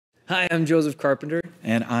Hi, I'm Joseph Carpenter.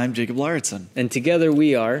 And I'm Jacob Lauritsen. And together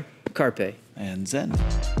we are Carpe and Zen.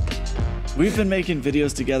 We've been making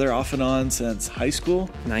videos together off and on since high school.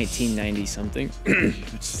 1990 something.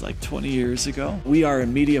 Which is like 20 years ago. We are a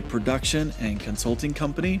media production and consulting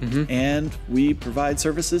company, and we provide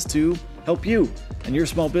services to help you and your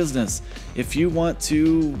small business. If you want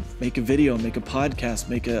to make a video, make a podcast,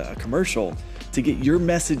 make a commercial, to get your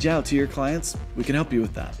message out to your clients, we can help you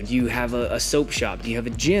with that. Do you have a soap shop? Do you have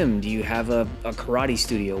a gym? Do you have a karate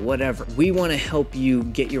studio? Whatever. We want to help you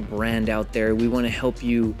get your brand out there. We want to help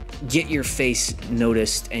you get your face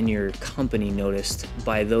noticed and your company noticed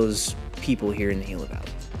by those people here in the Gila Valley.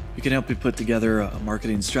 We can help you put together a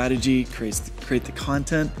marketing strategy, create the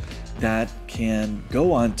content that can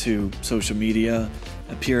go onto social media,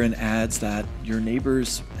 appear in ads that your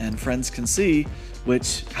neighbors and friends can see,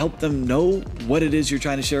 which help them know what it is you're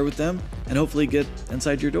trying to share with them and hopefully get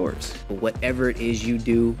inside your doors. Whatever it is you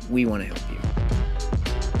do, we want to help you.